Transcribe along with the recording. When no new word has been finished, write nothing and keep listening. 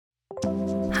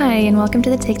Hi, and welcome to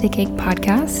the Take the Cake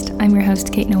podcast. I'm your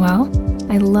host, Kate Noel.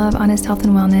 I love honest health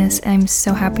and wellness. I'm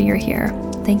so happy you're here.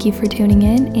 Thank you for tuning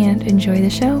in and enjoy the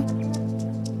show.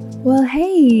 Well,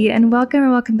 hey, and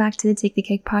welcome back to the Take the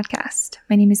Cake podcast.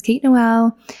 My name is Kate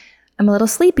Noel. I'm a little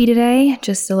sleepy today.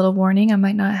 Just a little warning, I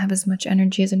might not have as much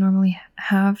energy as I normally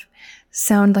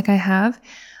sound like I have.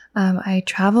 I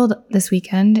traveled this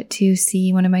weekend to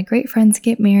see one of my great friends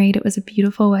get married. It was a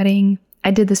beautiful wedding. I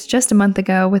did this just a month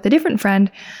ago with a different friend.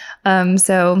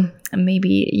 So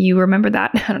maybe you remember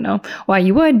that. I don't know why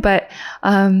you would, but so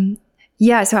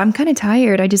I'm kind of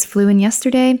tired. I just flew in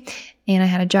yesterday and I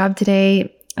had a job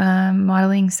today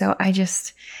modeling. So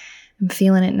I'm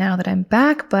feeling it now that I'm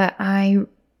back, but I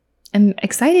am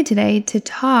excited today to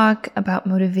talk about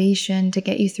motivation to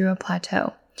get you through a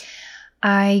plateau.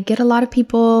 I get a lot of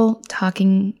people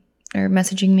talking or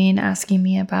messaging me and asking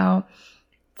me about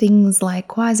things like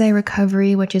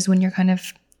quasi-recovery, which is when you're kind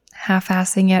of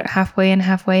half-assing it, halfway in,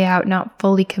 halfway out, not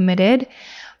fully committed.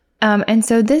 And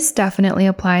so this definitely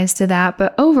applies to that.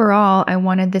 But overall, I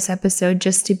wanted this episode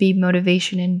just to be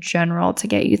motivation in general to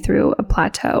get you through a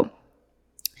plateau.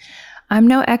 I'm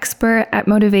no expert at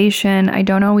motivation. I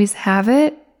don't always have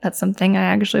it. That's something I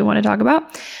actually want to talk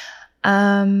about.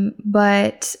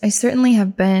 But I certainly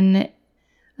have been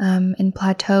in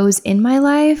plateaus in my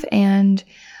life, and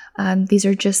these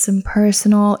are just some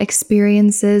personal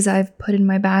experiences I've put in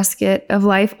my basket of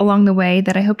life along the way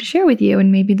that I hope to share with you.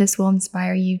 And maybe this will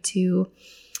inspire you to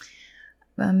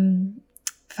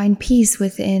find peace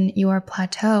within your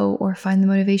plateau or find the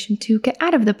motivation to get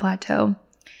out of the plateau.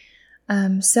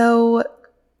 So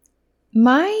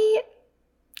my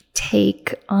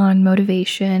take on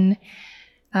motivation,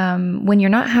 when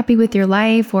you're not happy with your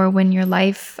life or when your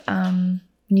life, when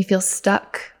you feel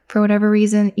stuck for whatever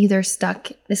reason, either stuck,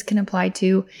 this can apply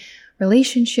to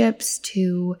relationships,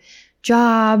 to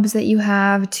jobs that you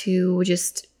have, to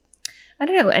just, I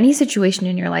don't know, any situation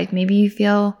in your life. Maybe you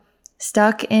feel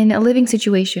stuck in a living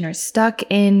situation or stuck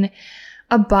in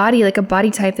a body, like a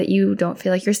body type that you don't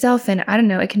feel like yourself in. I don't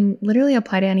know. It can literally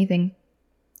apply to anything.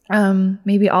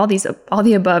 Maybe all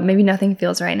the above. Maybe nothing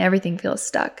feels right and everything feels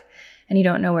stuck and you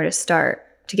don't know where to start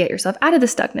to get yourself out of the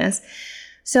stuckness.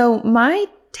 So my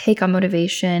take on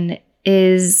motivation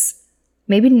is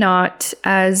maybe not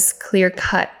as clear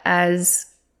cut as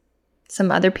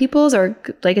some other people's, or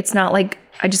like it's not like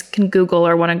I just can Google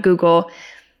or want to Google,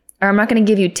 or I'm not going to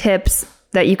give you tips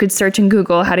that you could search in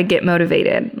Google how to get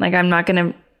motivated. Like I'm not going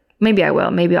to, maybe I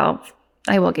will,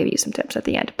 I will give you some tips at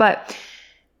the end. But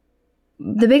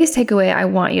the biggest takeaway I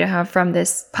want you to have from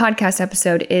this podcast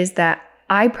episode is that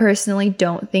I personally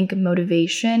don't think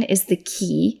motivation is the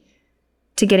key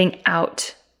to getting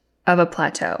out of a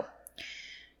plateau,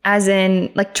 as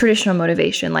in like traditional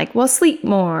motivation, like, well, sleep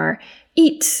more,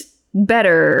 eat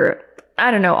better.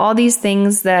 I don't know, all these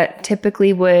things that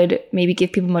typically would maybe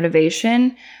give people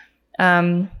motivation.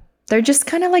 They're just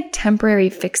kind of like temporary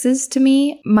fixes to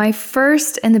me. My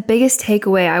first and the biggest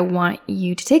takeaway I want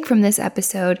you to take from this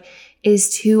episode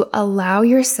is to allow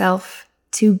yourself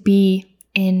to be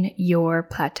in your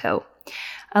plateau.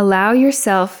 Allow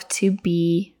yourself to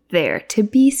be there, to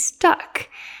be stuck.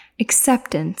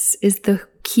 Acceptance is the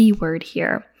key word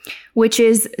here, which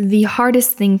is the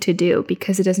hardest thing to do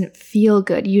because it doesn't feel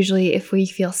good. Usually if we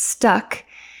feel stuck,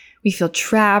 we feel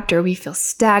trapped or we feel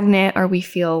stagnant or we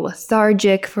feel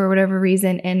lethargic for whatever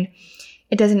reason. And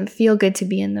it doesn't feel good to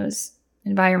be in those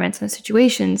environments and those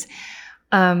situations.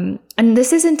 And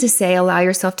this isn't to say allow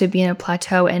yourself to be in a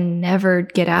plateau and never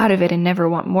get out of it and never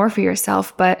want more for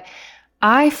yourself. But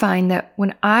I find that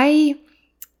when I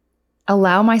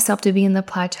allow myself to be in the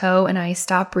plateau and I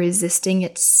stop resisting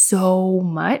it so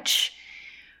much.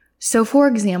 So for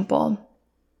example,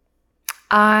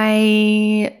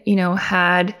 I,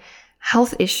 had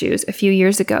health issues a few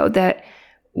years ago that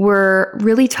were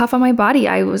really tough on my body.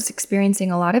 I was experiencing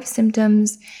a lot of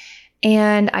symptoms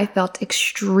and I felt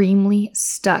extremely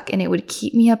stuck, and it would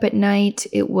keep me up at night.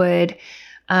 It would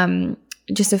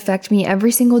just affect me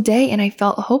every single day. And I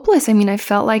felt hopeless. I mean, I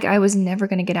felt like I was never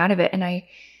going to get out of it. And I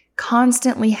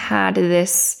constantly had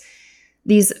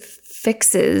these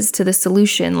fixes to the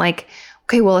solution, like,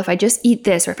 okay, well, if I just eat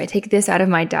this, or if I take this out of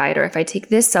my diet, or if I take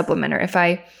this supplement, or if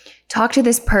I talk to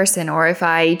this person, or if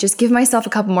I just give myself a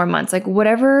couple more months, like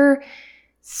whatever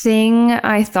thing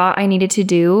I thought I needed to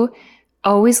do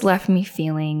always left me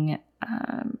feeling,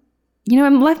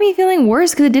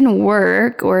 worse because it didn't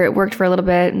work, or it worked for a little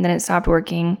bit and then it stopped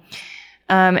working.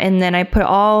 And then I put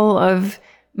all of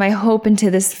my hope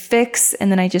into this fix, and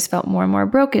then I just felt more and more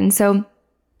broken. So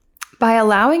by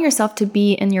allowing yourself to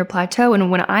be in your plateau,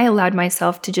 and when I allowed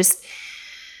myself to just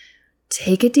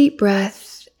take a deep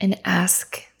breath and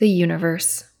ask the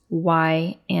universe,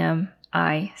 why am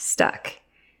I stuck?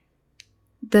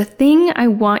 The thing I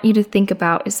want you to think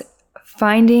about is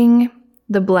finding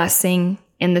the blessing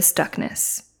in the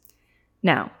stuckness.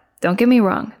 Now, don't get me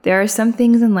wrong. There are some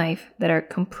things in life that are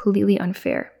completely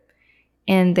unfair,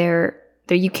 and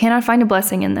you cannot find a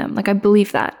blessing in them. Like, I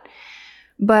believe that.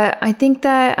 But I think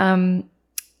that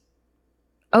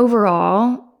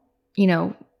overall,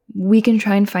 we can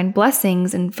try and find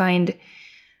blessings and find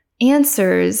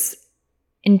answers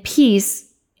and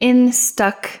peace in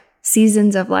stuck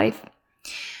seasons of life.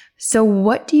 So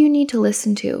what do you need to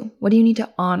listen to? What do you need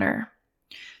to honor?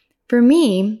 For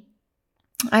me,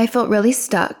 I felt really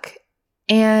stuck,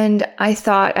 and I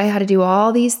thought I had to do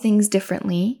all these things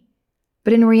differently.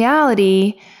 But in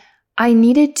reality, I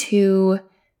needed to,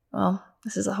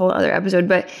 this is a whole other episode,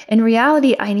 but in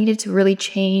reality, I needed to really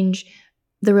change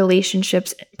the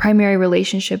primary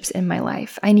relationships in my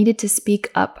life. I needed to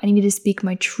speak up. I needed to speak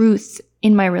my truth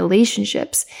in my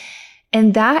relationships.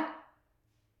 And that,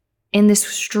 in this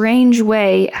strange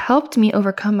way, helped me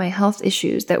overcome my health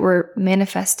issues that were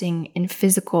manifesting in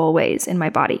physical ways in my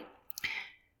body.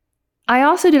 I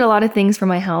also did a lot of things for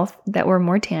my health that were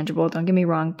more tangible, don't get me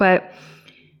wrong, but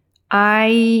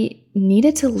I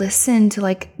needed to listen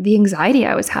to the anxiety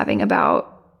I was having about,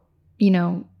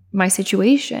 my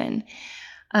situation.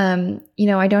 I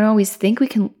don't always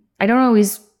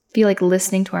feel like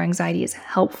listening to our anxiety is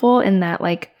helpful in that,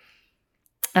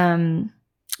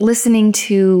 listening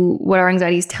to what our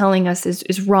anxiety is telling us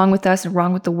is wrong with us and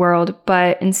wrong with the world,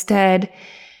 but instead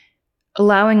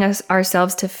allowing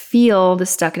ourselves to feel the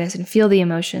stuckness and feel the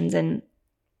emotions and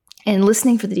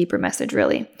listening for the deeper message,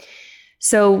 really.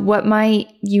 So what might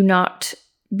you not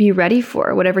be ready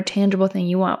for? Whatever tangible thing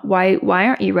you want. Why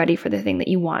aren't you ready for the thing that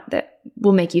you want that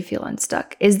will make you feel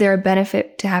unstuck? Is there a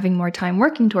benefit to having more time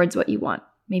working towards what you want?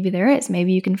 Maybe there is.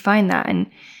 Maybe you can find that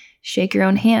and shake your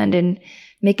own hand and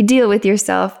make a deal with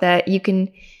yourself that you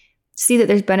can see that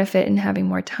there's benefit in having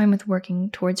more time with working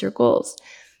towards your goals.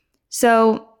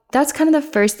 So that's kind of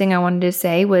the first thing I wanted to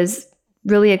say, was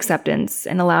really acceptance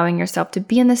and allowing yourself to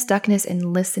be in the stuckness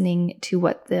and listening to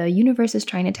what the universe is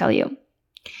trying to tell you.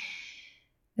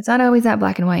 It's not always that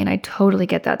black and white, and I totally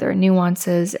get that. There are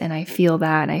nuances, and I feel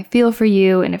that, and I feel for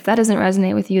you. And if that doesn't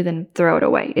resonate with you, then throw it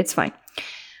away. It's fine.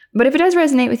 But if it does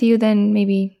resonate with you, then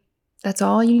maybe that's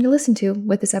all you need to listen to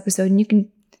with this episode, and you can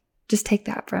just take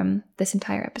that from this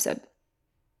entire episode.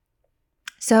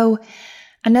 So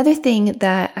another thing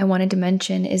that I wanted to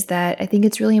mention is that I think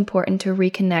it's really important to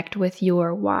reconnect with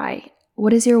your why.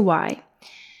 What is your why?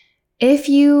 If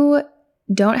you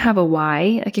don't have a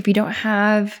why, if you don't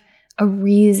have a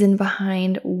reason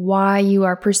behind why you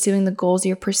are pursuing the goals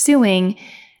you're pursuing,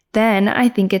 then I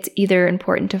think it's either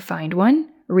important to find one,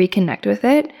 reconnect with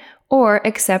it, or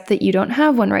accept that you don't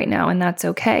have one right now, and that's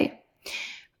okay.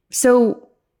 So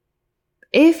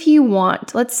if you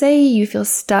want, let's say you feel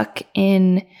stuck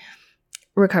in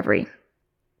recovery.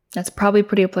 That's probably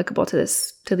pretty applicable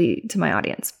to my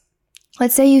audience.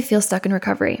 Let's say you feel stuck in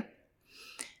recovery.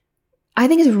 I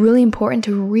think it's really important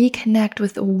to reconnect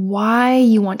with why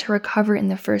you want to recover in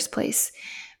the first place.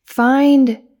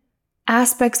 Find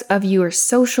aspects of your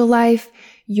social life,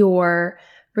 your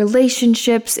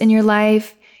relationships in your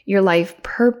life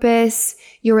purpose,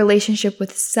 your relationship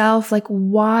with self.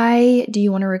 Why do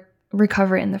you want to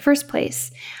recover in the first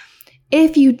place?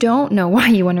 If you don't know why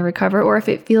you want to recover, or if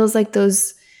it feels like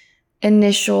those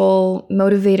initial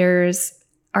motivators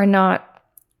are not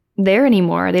there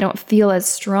anymore, they don't feel as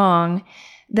strong,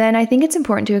 then I think it's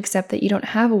important to accept that you don't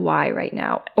have a why right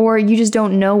now, or you just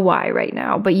don't know why right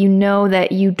now, but you know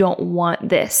that you don't want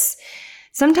this.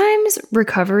 Sometimes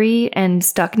recovery and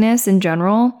stuckness in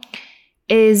general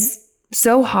is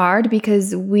so hard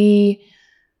because we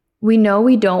know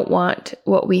we don't want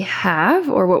what we have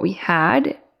or what we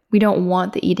had. We don't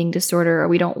want the eating disorder, or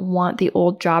we don't want the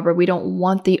old job, or we don't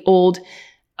want the old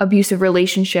abusive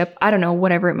relationship. I don't know,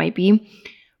 whatever it might be.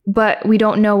 But we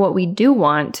don't know what we do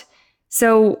want.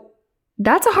 So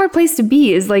that's a hard place to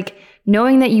be, is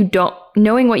knowing what you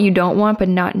don't want, but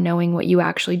not knowing what you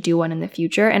actually do want in the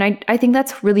future. And I think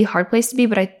that's a really hard place to be,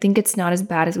 but I think it's not as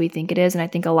bad as we think it is. And I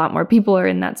think a lot more people are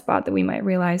in that spot than we might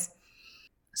realize.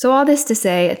 So all this to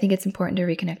say, I think it's important to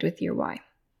reconnect with your why.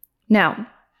 Now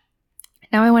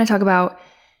I want to talk about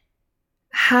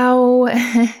how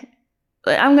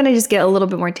I'm going to just get a little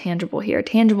bit more tangible here,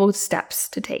 tangible steps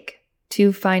to take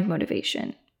to find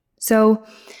motivation. So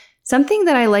something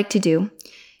that I like to do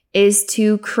is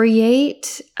to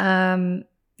create,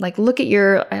 look at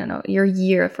your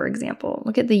year, for example.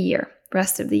 Look at the year,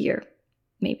 rest of the year,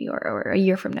 maybe, or a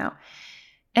year from now.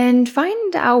 and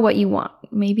find out what you want.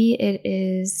 Maybe it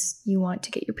is you want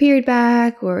to get your period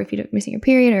back, or if you're missing your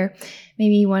period, or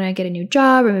maybe you want to get a new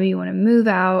job, or maybe you want to move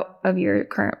out of your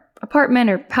current apartment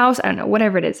or house. I don't know,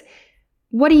 whatever it is.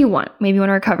 What do you want? Maybe you want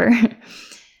to recover.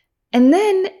 And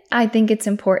then I think it's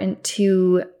important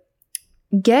to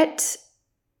get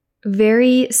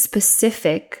very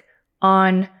specific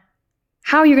on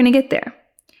how you're going to get there,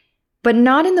 but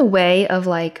not in the way of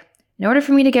like, in order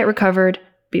for me to get recovered,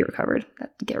 be recovered,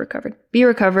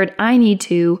 I need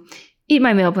to eat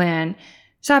my meal plan,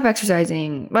 stop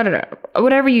exercising, whatever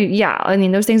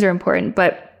those things are important.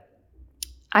 But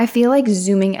I feel like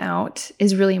zooming out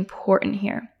is really important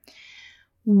here.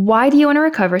 Why do you want to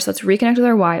recover? So let's reconnect with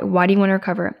our why. Why do you want to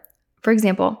recover? For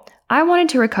example, I wanted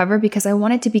to recover because I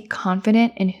wanted to be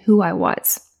confident in who I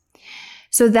was.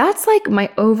 So that's like my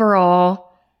overall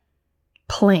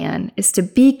plan, is to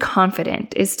be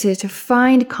confident, is to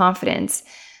find confidence.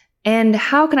 And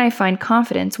how can I find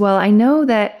confidence? Well, I know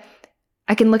that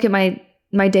I can look at my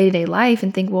day-to-day life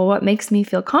and think, well, what makes me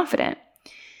feel confident?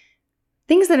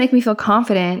 Things that make me feel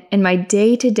confident in my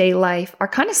day-to-day life are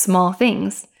kind of small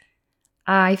things.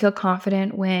 I feel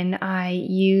confident when I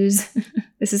use,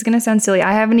 this is going to sound silly.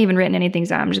 I haven't even written anything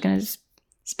down. I'm just going to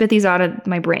spit these out of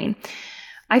my brain.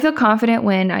 I feel confident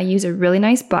when I use a really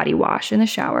nice body wash in the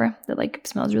shower that like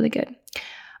smells really good.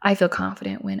 I feel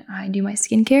confident when I do my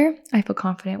skincare. I feel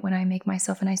confident when I make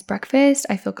myself a nice breakfast.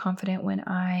 I feel confident when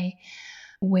I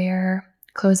wear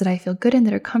clothes that I feel good in,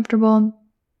 that are comfortable.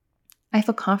 I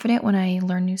feel confident when I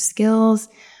learn new skills,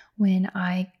 when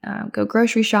I go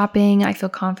grocery shopping. I feel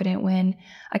confident when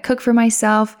I cook for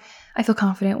myself. I feel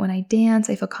confident when I dance.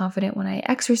 I feel confident when I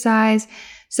exercise.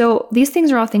 So these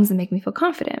things are all things that make me feel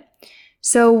confident.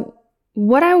 So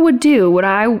what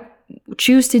I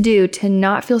choose to do to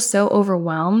not feel so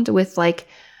overwhelmed with like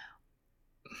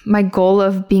my goal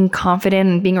of being confident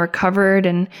and being recovered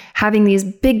and having these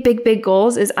big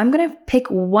goals is I'm going to pick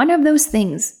one of those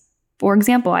things. For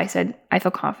example, I said, I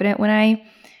feel confident when I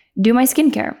do my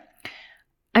skincare.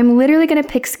 I'm literally going to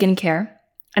pick skincare,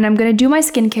 and I'm going to do my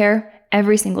skincare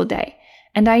every single day.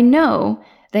 And I know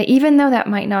that even though that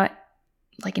might not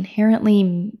like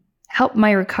inherently help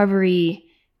my recovery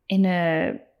in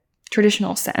a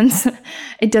traditional sense,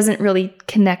 it doesn't really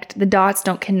connect. The dots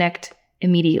don't connect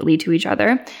immediately to each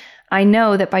other. I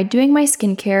know that by doing my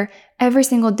skincare every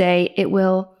single day, it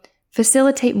will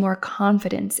facilitate more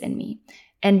confidence in me.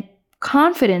 And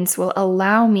confidence will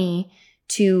allow me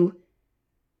to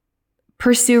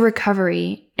pursue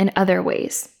recovery in other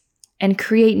ways and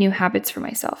create new habits for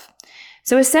myself.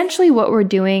 So essentially what we're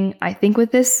doing, I think,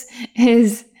 with this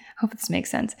is, hope this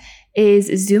makes sense,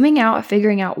 is zooming out,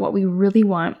 figuring out what we really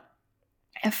want,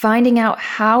 and finding out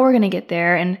how we're going to get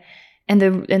there and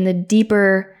the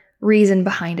deeper reason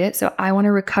behind it. So I want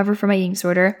to recover from my eating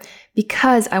disorder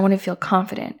because I want to feel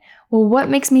confident. Well, what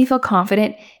makes me feel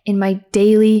confident in my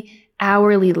daily,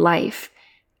 hourly life?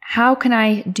 How can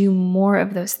I do more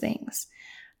of those things?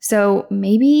 So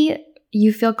maybe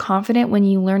you feel confident when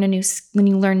you learn new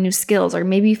skills, or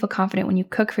maybe you feel confident when you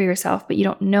cook for yourself, but you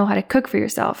don't know how to cook for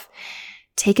yourself.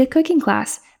 Take a cooking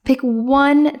class. Pick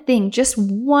one thing, just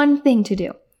one thing to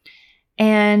do,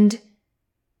 and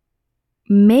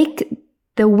make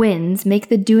the wins, make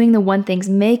the doing the one things,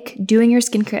 make doing your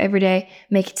skincare every day,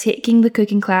 make taking the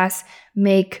cooking class,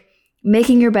 make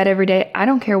making your bed every day. I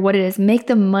don't care what it is. Make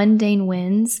the mundane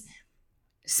wins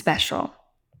special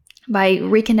by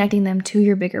reconnecting them to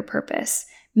your bigger purpose.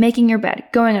 Making your bed,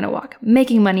 going on a walk,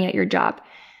 making money at your job.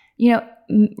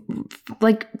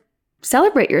 Like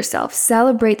celebrate yourself.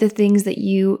 Celebrate the things that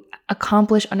you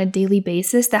accomplish on a daily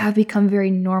basis that have become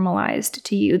very normalized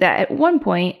to you, that at one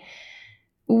point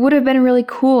would have been really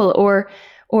cool,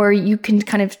 or you can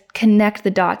kind of connect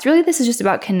the dots. Really, this is just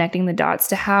about connecting the dots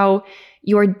to how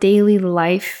your daily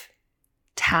life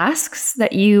tasks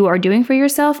that you are doing for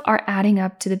yourself are adding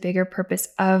up to the bigger purpose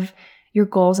of your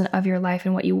goals and of your life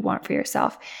and what you want for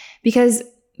yourself. Because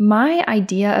my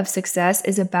idea of success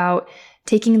is about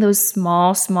taking those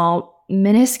small,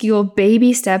 minuscule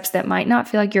baby steps that might not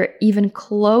feel like you're even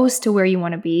close to where you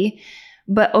want to be.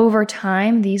 But over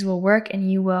time, these will work,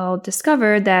 and you will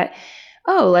discover that,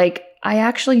 I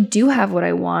actually do have what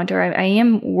I want, or I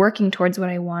am working towards what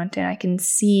I want, and I can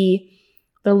see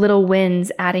the little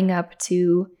wins adding up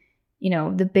to,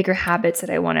 the bigger habits that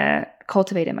I want to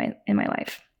cultivate in my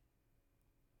life.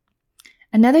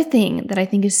 Another thing that I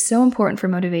think is so important for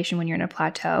motivation when you're in a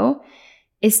plateau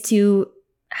is to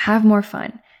have more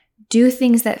fun. Do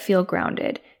things that feel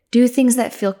grounded. Do things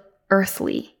that feel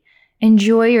earthly.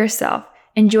 Enjoy yourself.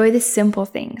 Enjoy the simple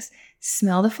things.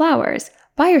 Smell the flowers.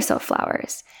 Buy yourself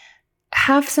flowers.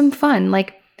 Have some fun.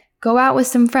 Like, Go out with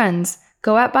some friends.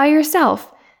 Go out by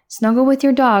yourself. Snuggle with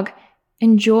your dog.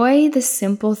 Enjoy the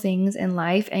simple things in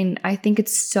life. And I think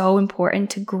it's so important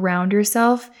to ground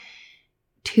yourself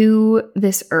to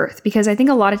this earth, because I think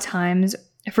a lot of times,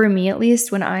 for me at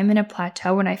least, when I'm in a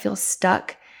plateau, when I feel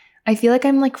stuck, I feel like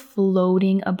I'm like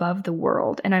floating above the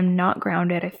world and I'm not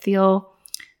grounded. I feel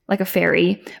like a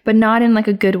fairy, but not in like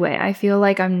a good way. I feel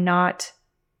like I'm not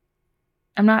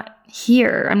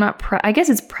here. I guess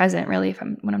it's present really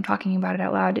when I'm talking about it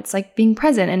out loud. It's like being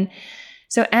present. And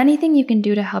so anything you can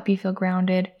do to help you feel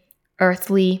grounded,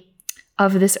 earthly,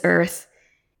 of this earth,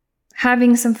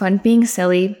 having some fun, being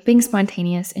silly, being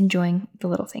spontaneous, enjoying the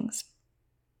little things.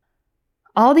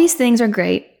 All these things are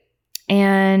great.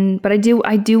 But I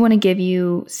do want to give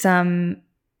you some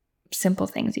simple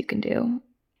things you can do.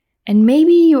 And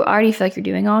maybe you already feel like you're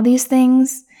doing all these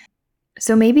things.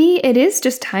 So maybe it is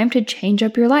just time to change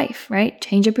up your life, right?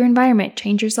 Change up your environment,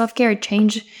 change your self-care,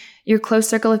 change your close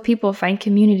circle of people, find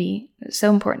community. It's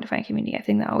so important to find community. I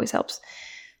think that always helps.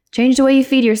 Change the way you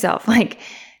feed yourself. Like,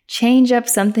 change up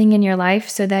something in your life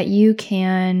so that you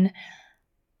can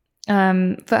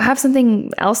have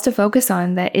something else to focus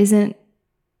on that isn't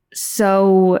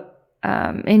so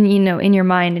in your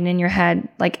mind and in your head.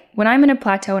 Like, when I'm in a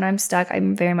plateau and I'm stuck,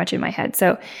 I'm very much in my head.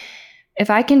 So if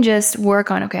I can just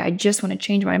work on, okay, I just want to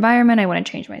change my environment, I want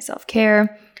to change my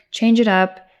self-care, change it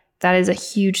up, that is a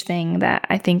huge thing that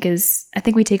I think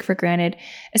we take for granted,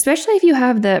 especially if you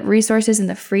have the resources and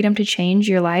the freedom to change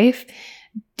your life.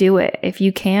 Do it if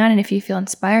you can, and if you feel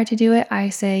inspired to do it, I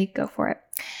say go for it.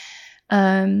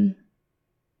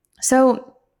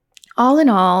 So all in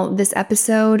all, this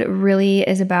episode really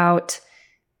is about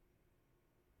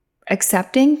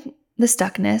accepting the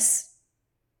stuckness,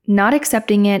 not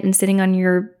accepting it and sitting on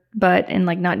your butt and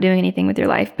like not doing anything with your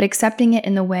life, but accepting it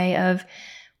in the way of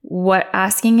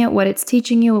asking it what it's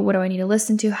teaching you. What do I need to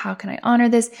listen to? How can I honor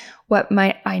this? What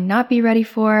might I not be ready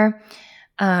for?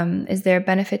 Is there a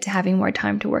benefit to having more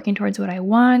time to working towards what I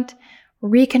want?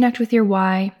 Reconnect with your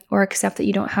why, or accept that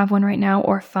you don't have one right now,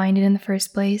 or find it in the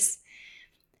first place.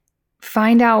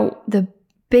 Find out the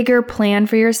bigger plan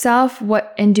for yourself,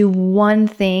 and do one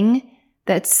thing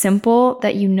that's simple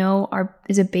that you know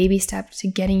is a baby step to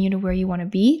getting you to where you want to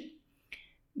be.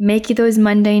 Make those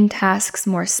mundane tasks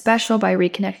more special by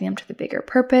reconnecting them to the bigger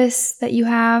purpose that you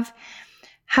have.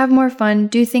 Have more fun,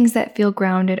 do things that feel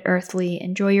grounded, earthly,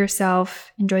 enjoy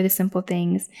yourself, enjoy the simple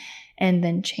things, and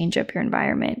then change up your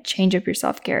environment, change up your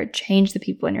self-care, change the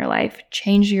people in your life,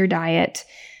 change your diet,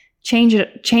 change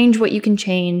what you can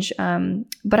change.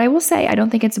 But I will say, I don't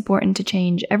think it's important to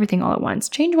change everything all at once.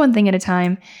 Change one thing at a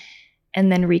time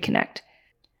and then reconnect.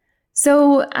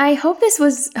 So I hope this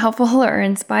was helpful or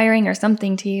inspiring or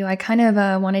something to you. I kind of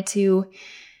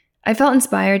I felt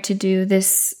inspired to do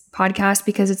this podcast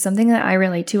because it's something that I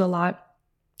relate to a lot.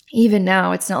 Even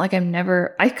now, it's not like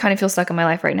I kind of feel stuck in my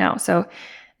life right now. So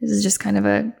this is just kind of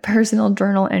a personal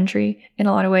journal entry in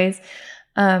a lot of ways.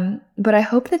 But I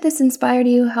hope that this inspired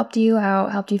you, helped you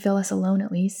out, helped you feel less alone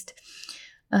at least.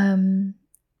 Thank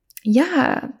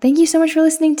you so much for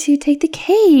listening to Take the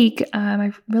Cake.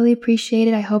 I really appreciate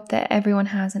it. I hope that everyone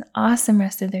has an awesome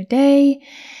rest of their day.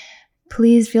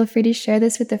 Please feel free to share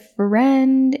this with a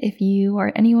friend if you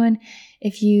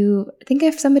think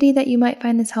of somebody that you might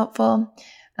find this helpful.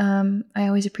 I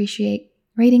always appreciate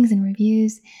ratings and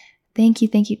reviews. Thank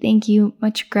you.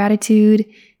 Much gratitude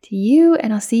to you,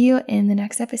 and I'll see you in the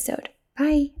next episode.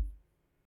 Bye.